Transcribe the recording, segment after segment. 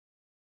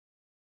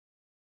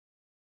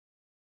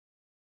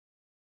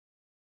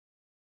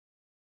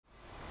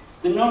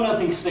The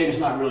know-nothing state is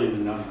not really the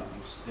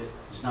know-nothing state.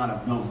 It's not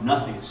a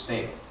know-nothing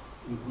state.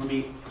 Let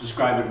me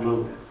describe it a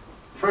little bit.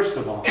 First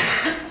of all,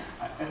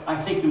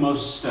 I think the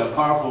most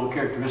powerful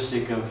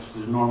characteristic of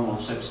the normal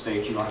set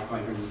state you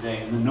occupy during the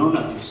day, and the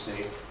know-nothing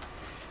state,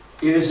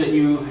 is that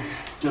you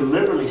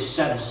deliberately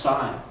set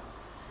aside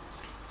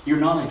your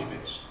knowledge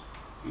base.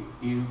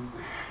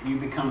 You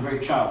become very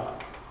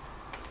childlike.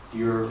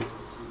 You're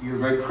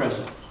very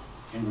present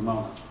in the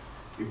moment.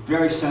 You're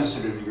very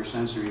sensitive to your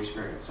sensory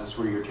experience. That's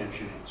where your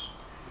attention is.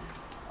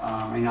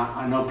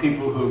 I know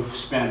people who've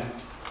spent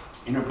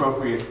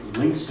inappropriate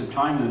lengths of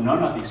time in the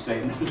know-nothing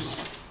state, and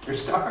they're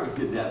starving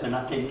to death. They're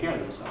not taking care of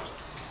themselves.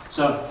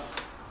 So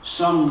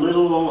some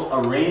little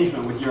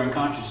arrangement with your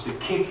unconscious to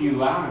kick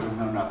you out of a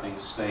know-nothing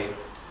state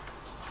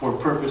for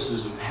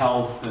purposes of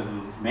health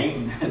and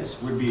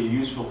maintenance would be a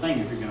useful thing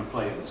if you're going to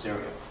play in this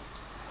area.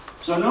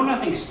 So a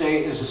know-nothing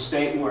state is a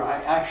state where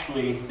I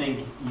actually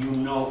think you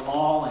know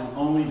all and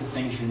only the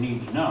things you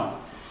need to know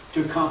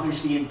to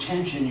accomplish the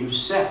intention you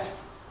set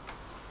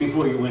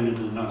before you went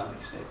into the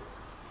know-nothing state.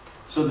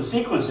 So the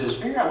sequence is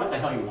figure out what the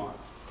hell you want,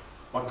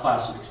 what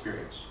class of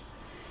experience.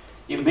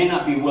 It may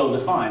not be well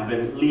defined, but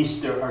at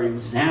least there are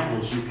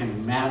examples you can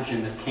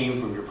imagine that came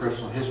from your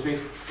personal history,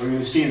 or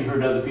you've seen and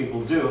heard other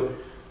people do,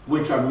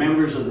 which are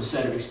members of the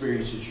set of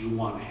experiences you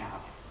want to have.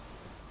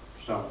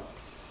 So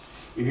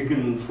if you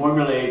can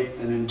formulate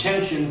an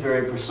intention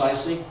very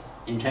precisely,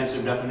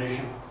 intensive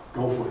definition,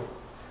 go for it.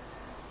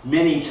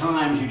 Many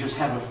times you just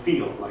have a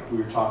feel, like we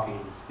were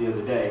talking the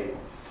other day,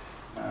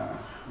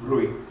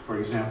 Rui, for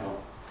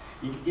example.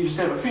 You just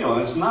have a feel,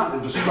 and it's not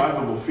a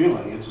describable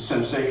feeling, it's a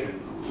sensation.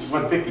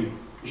 What Vicky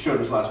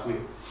showed us last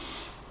week.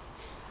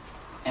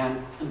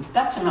 And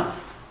that's enough.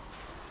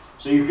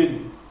 So you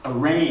could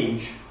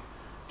arrange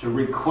to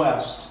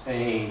request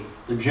the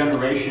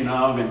generation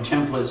of and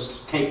templates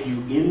to take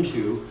you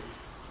into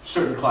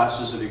certain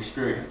classes of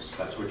experience.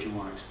 That's what you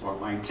want to explore.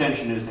 My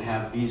intention is to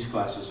have these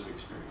classes of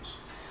experience.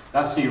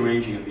 That's the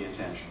arranging of the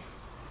intention.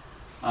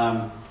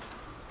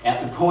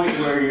 At the point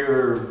where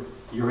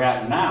you're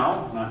at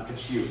now, not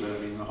just you, but I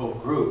mean the whole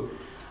group,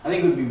 I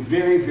think it would be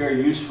very,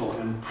 very useful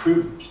and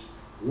prudent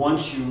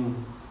once you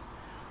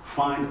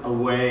find a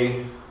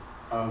way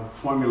of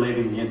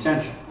formulating the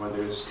intention,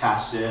 whether it's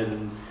tacit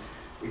and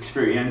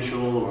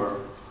experiential or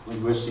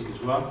linguistic as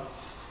well,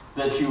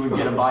 that you would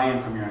get a buy-in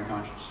from your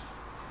unconscious.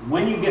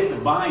 When you get the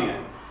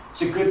buy-in,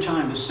 it's a good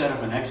time to set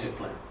up an exit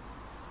plan.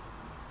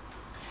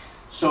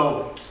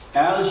 So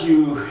as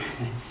you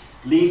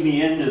lead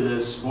me into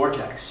this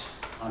vortex,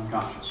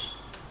 unconscious,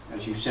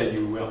 as you said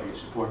you will, you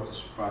support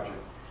this project,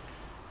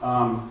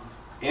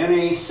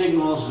 any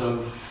signals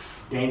of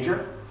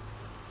danger,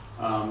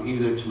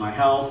 either to my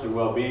health or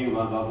well-being,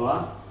 blah, blah,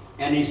 blah,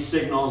 any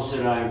signals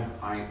that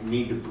I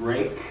need to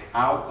break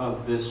out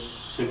of this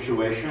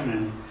situation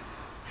and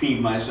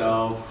feed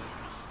myself,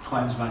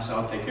 cleanse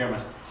myself, take care of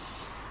myself,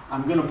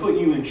 I'm going to put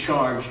you in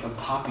charge of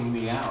popping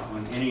me out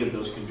when any of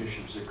those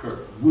conditions occur.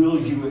 Will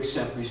you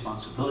accept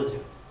responsibility?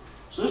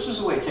 So this is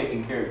a way of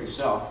taking care of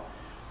yourself,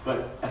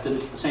 but at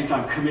the same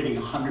time committing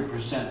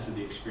 100% to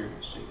the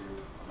experience that you're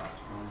about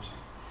to go into.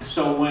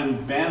 So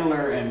when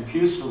Bandler and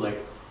Pucelik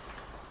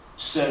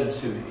said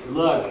to me,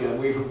 look,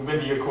 we've been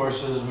to your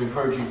courses, we've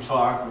heard you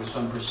talk with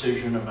some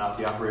precision about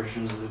the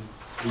operations of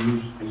I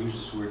use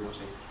this word, I'll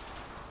say,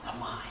 the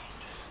mind.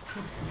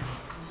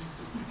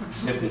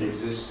 Except it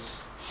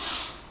exists.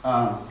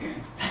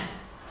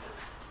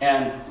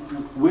 And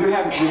we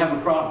have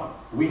a problem.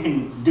 We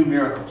can do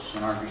miracles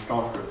in our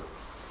Gestalt group,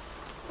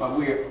 but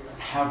we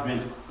have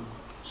been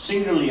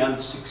singularly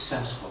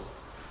unsuccessful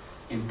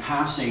in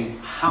passing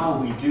how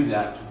we do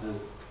that to the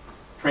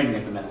training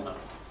at the mental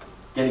level,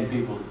 getting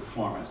people to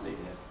perform as they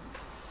did.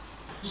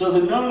 So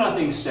the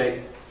know-nothing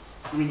state,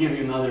 let me give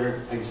you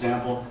another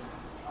example.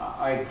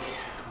 I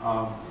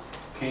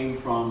came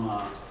from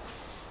a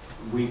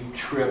week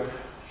trip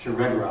to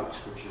Red Rocks,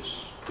 which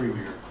is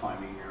premier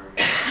climbing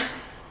area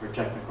for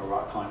technical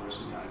rock climbers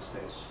in the United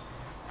States.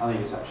 I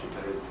think it's actually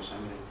better than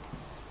Yosemite.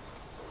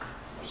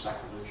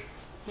 Sacrilege.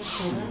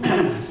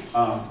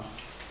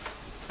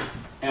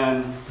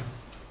 And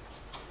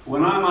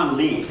when I'm on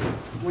lead,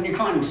 when you're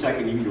climbing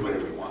second, you can do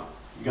whatever you want.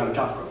 You got a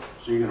top rope,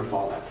 so you're going to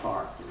fall that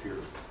far if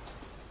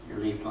your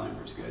lead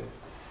climber is good.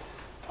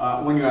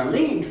 When you're on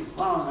lead,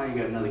 well, now you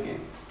got another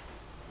game.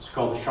 It's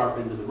called the sharp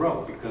end of the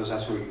rope because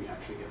that's where you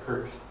actually get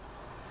hurt.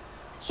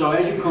 So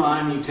as you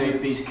climb, you take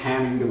these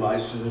camming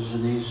devices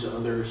and these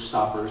other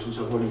stoppers and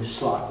so forth, and you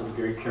slot them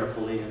very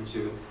carefully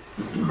into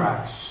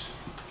cracks,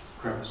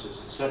 crevices,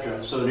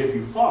 etc. So that if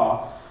you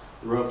fall,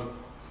 the rope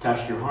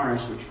attached to your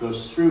harness, which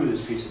goes through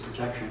this piece of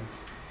protection,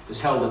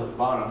 is held at the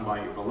bottom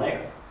by your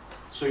belayer.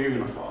 So you're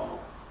going to fall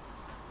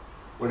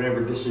whatever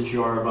distance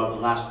you are above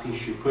the last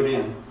piece you put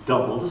in,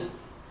 doubled,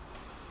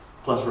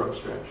 plus rope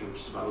stretch,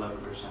 which is about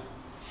 11%.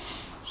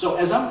 So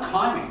as I'm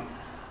climbing,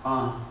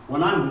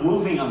 when I'm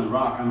moving on the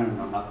rock, I'm in a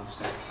know-nothing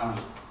state. I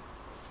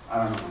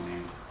don't know my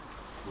name.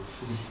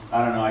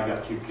 I don't know I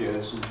got 2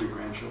 kids and 3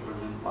 grandchildren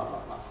and blah, blah,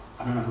 blah.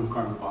 I don't know who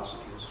Carmen Bostic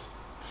is.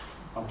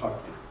 I'll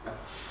talk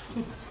to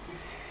you.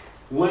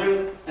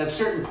 When, at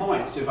certain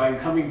points, if I'm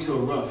coming to a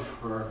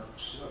roof or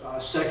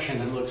a section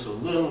that looks a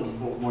little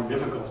more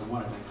difficult than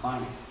what I've been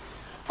climbing,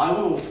 I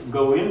will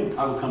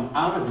come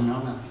out of the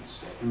know-nothing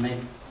state and make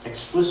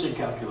explicit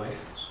calculations.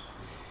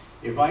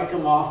 If I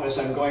come off as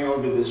I'm going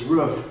over this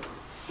roof,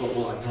 what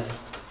will I hit?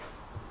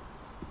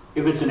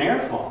 If it's an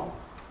airfall,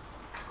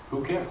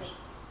 who cares?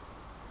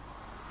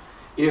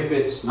 If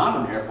it's not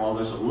an airfall,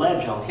 there's a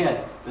ledge I'll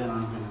hit, then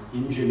I'm going to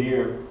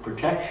engineer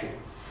protection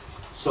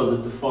so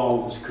that the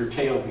fall was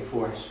curtailed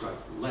before I strike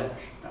the ledge.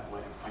 That way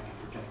I can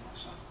protect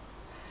myself.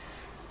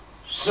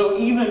 So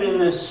even in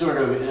this sort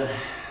of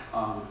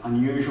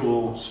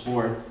unusual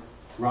sport,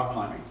 rock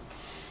climbing,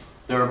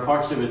 there are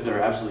parts of it that are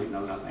absolutely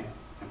know-nothing,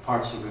 and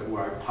parts of it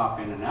where I pop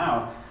in and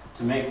out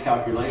to make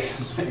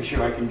calculations, make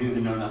sure I can do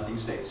the know-nothing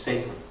state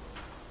safely.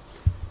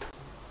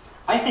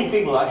 I think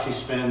people actually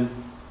spend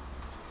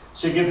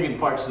significant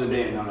parts of the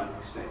day in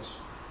know-nothing states,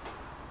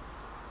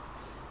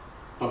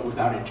 but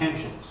without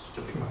intentions,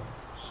 typically.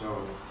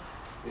 So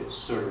it's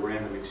sort of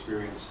random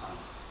experience time.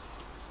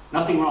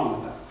 Nothing wrong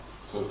with that.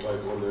 So it's like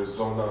when there's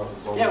zoned out,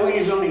 yeah, when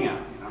you're zoning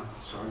out, you know.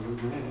 So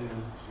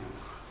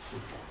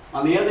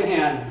on the other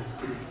hand,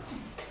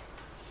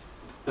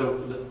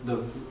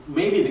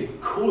 maybe the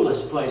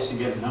coolest place to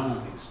get a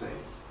know-nothing state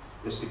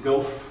is to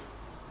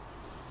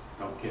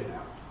don't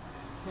kidnap,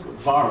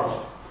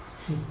 borrow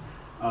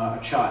a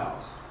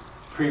child,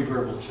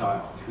 pre-verbal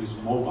child who's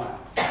mobile,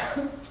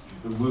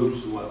 who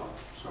moves well,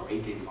 so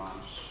 18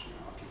 months,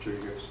 up to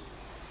 2 years,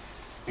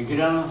 and get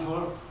out on the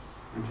floor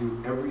and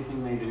do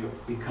everything they do,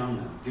 become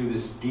them, do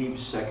this deep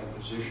second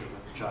position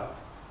with the child.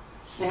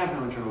 They have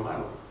no internal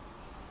dialogue.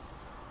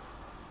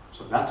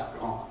 So that's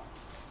gone.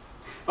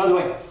 By the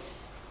way,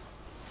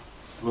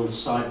 a little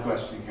side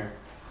question here.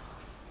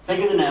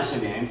 Think of the NASA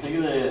game, think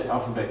of the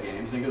alphabet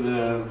game, think of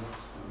the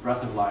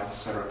breath of life,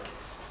 etc.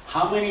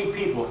 How many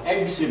people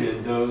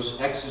exited those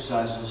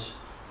exercises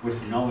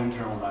with no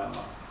internal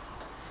dialogue?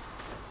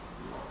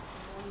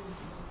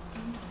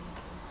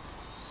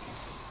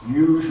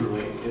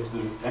 Usually, if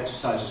the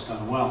exercise is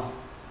done well,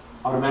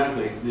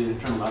 automatically the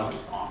internal dialogue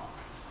is on.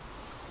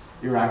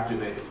 You're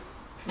activated.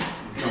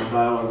 Internal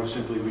dialogue will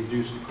simply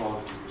reduce the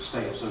quality of your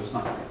state, so it's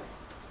not there.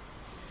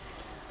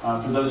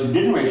 For those who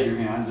didn't raise your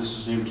hand, this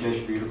is an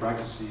invitation for you to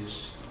practice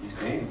these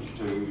games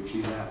until you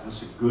achieve that.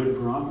 That's a good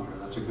barometer.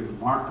 That's a good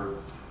marker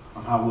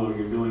of how well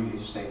you're doing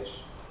these states.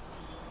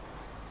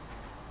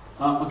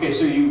 Okay,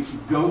 so you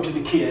go to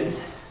the kid,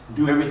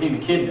 do everything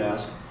the kid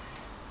does,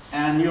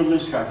 and you'll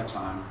lose track of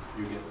time.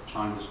 You get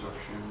time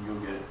distortion, you'll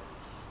get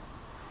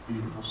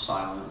beautiful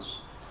silence,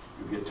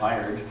 you'll get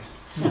tired.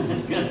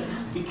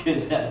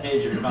 Because that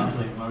age of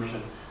contemplative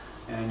motion,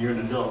 and you're an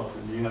adult,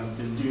 and you haven't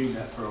been doing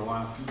that for a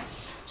while.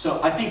 So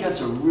I think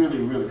that's a really,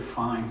 really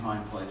fine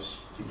place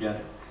to get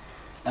it.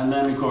 And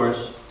then, of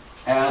course,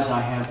 as I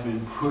have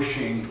been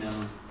pushing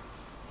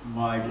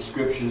my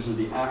descriptions of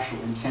the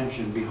actual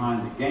intention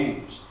behind the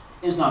games,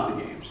 is not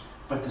the games,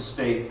 but the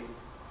state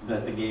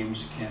that the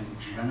games can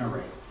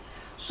generate,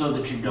 so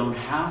that you don't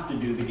have to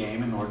do the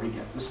game in order to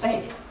get the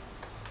state.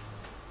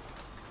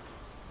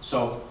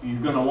 So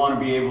you're going to want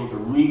to be able to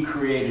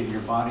recreate in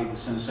your body the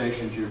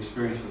sensations you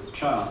experience with the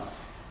child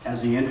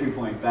as the entry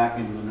point back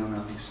into the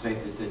know-nothing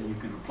state that then you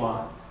can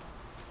apply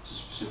to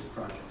specific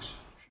projects.